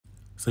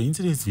So in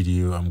today's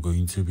video, I'm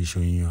going to be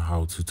showing you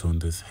how to tone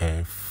this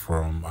hair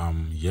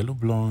from yellow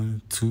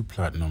blonde to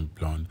platinum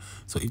blonde.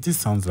 So if this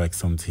sounds like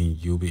something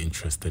you'll be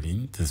interested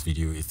in, this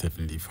video is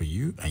definitely for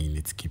you and you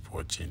need to keep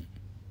watching.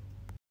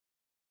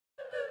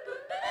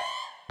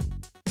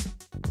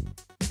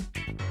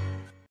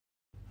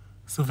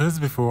 So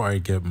first, before I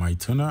get my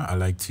toner, I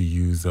like to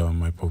use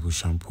my purple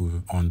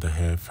shampoo on the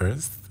hair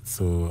first.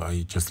 So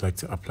I just like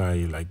to apply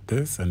it like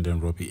this and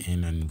then rub it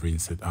in and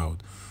rinse it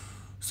out.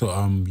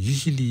 So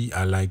usually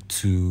I like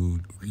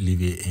to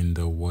leave it in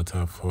the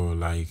water for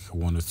like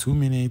 1 or 2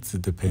 minutes.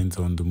 It depends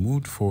on the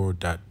mood for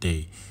that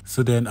day.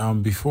 So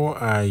then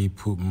before I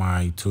put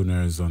my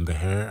toners on the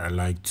hair, I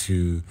like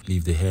to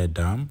leave the hair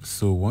damp.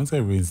 So once I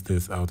rinse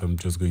this out, I'm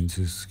just going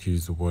to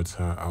squeeze the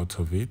water out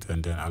of it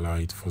and then allow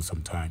it for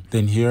some time.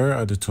 Then here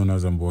are the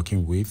toners I'm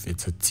working with.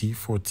 It's a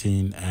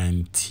T14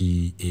 and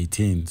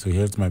T18. So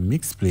here's my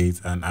mix plate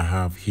and I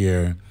have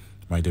here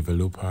my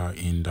developer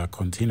in that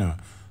container.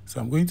 So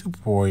I'm going to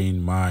pour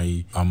in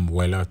my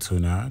wella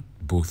toner,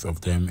 both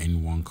of them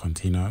in one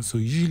container. So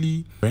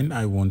usually when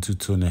I want to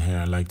tone a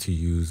hair, I like to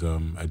use a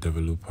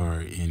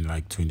developer in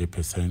like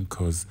 20%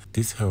 because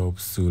this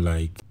helps to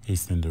like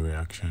hasten the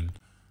reaction.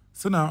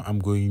 So now I'm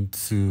going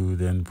to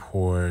then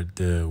pour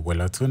the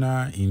wella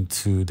toner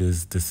into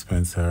this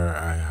dispenser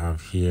I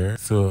have here.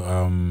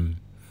 So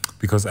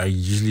because I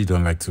usually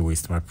don't like to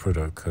waste my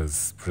product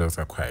because products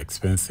are quite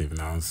expensive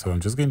now. So I'm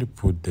just going to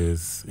put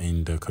this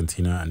in the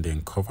container and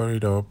then cover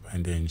it up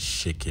and then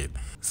shake it.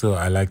 So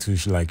I like to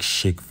like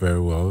shake very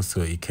well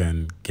so it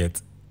can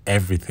get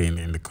everything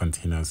in the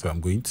container. So I'm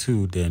going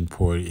to then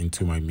pour it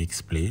into my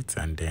mix plate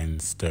and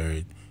then stir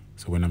it.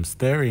 So when I'm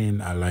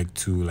stirring, I like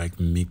to like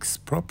mix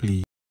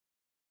properly.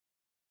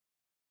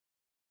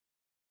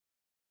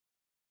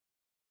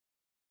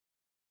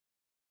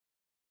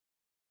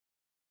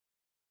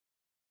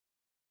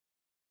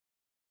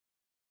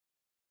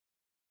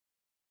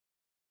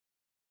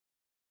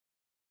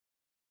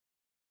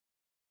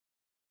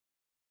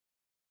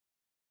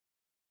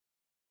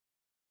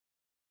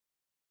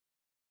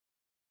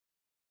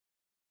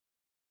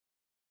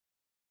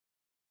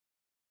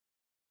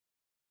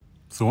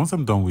 So once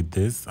I'm done with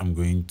this, I'm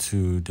going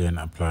to then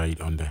apply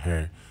it on the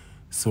hair.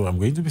 So I'm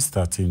going to be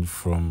starting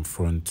from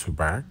front to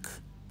back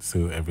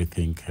so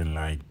everything can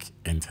like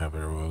enter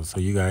very well.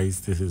 So you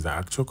guys, this is the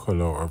actual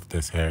color of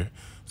this hair.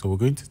 So we're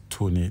going to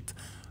tone it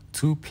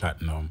to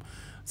platinum.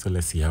 So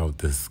let's see how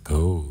this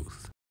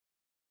goes.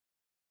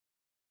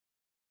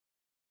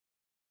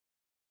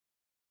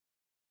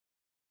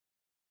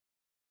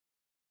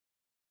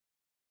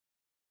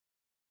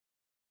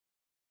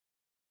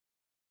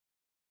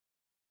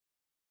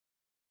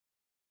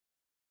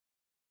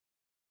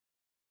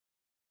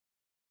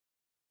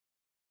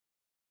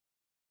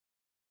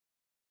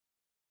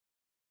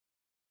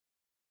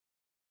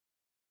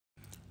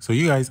 So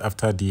you guys,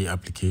 after the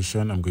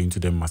application, I'm going to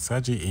then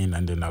massage it in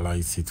and then allow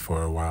it sit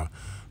for a while.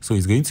 So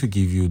it's going to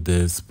give you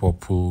this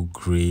purple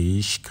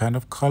grayish kind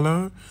of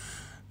color.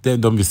 Then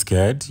don't be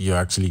scared, you're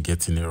actually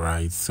getting it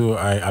right. So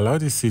I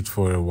allowed it sit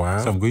for a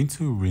while. So I'm going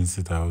to rinse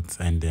it out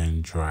and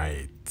then dry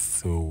it.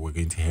 So we're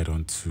going to head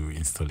on to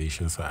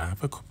installation. So I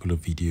have a couple of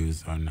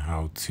videos on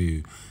how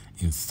to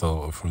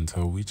install a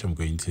frontal, which I'm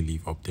going to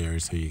leave up there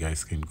so you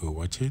guys can go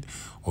watch it.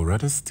 Or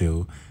rather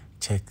still,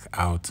 check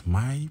out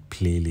my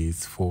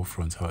playlist for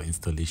frontal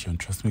installation.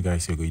 Trust me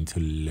guys, you're going to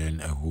learn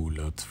a whole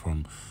lot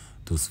from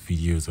those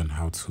videos on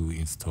how to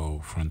install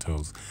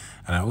frontals.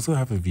 And I also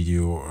have a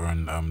video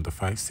on the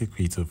 5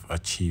 secrets of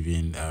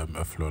achieving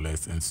a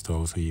flawless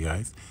install, so you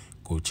guys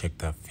go check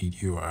that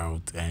video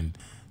out and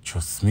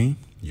trust me,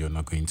 you're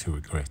not going to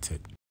regret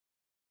it.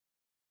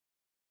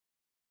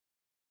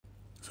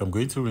 So I'm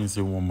going to rinse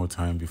it one more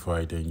time before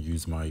I then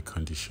use my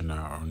conditioner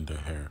on the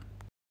hair.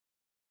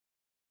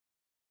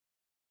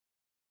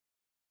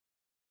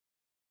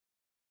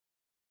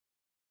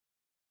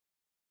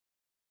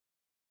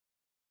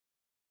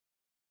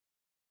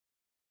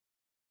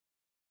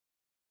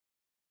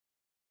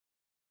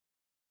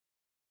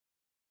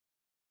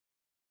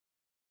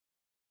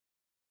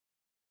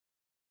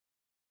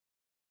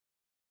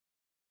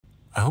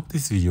 I hope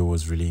this video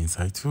was really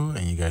insightful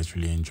and you guys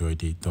really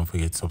enjoyed it. Don't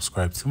forget to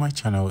subscribe to my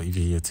channel if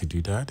you're here to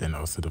do that, and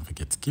also don't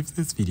forget to give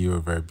this video a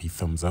very big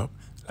thumbs up.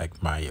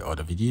 Like my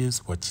other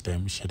videos, watch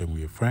them, share them with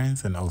your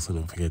friends, and also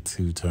don't forget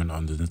to turn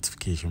on the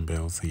notification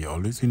bell so you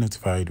always be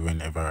notified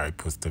whenever I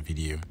post a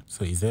video.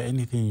 So is there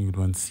anything you'd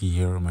want to see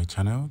here on my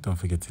channel? Don't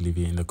forget to leave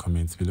it in the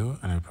comments below,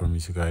 and I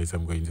promise you guys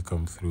I'm going to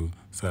come through.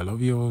 So I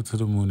love you all to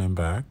the moon and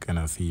back, and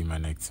I'll see you in my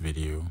next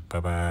video. Bye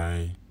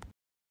bye.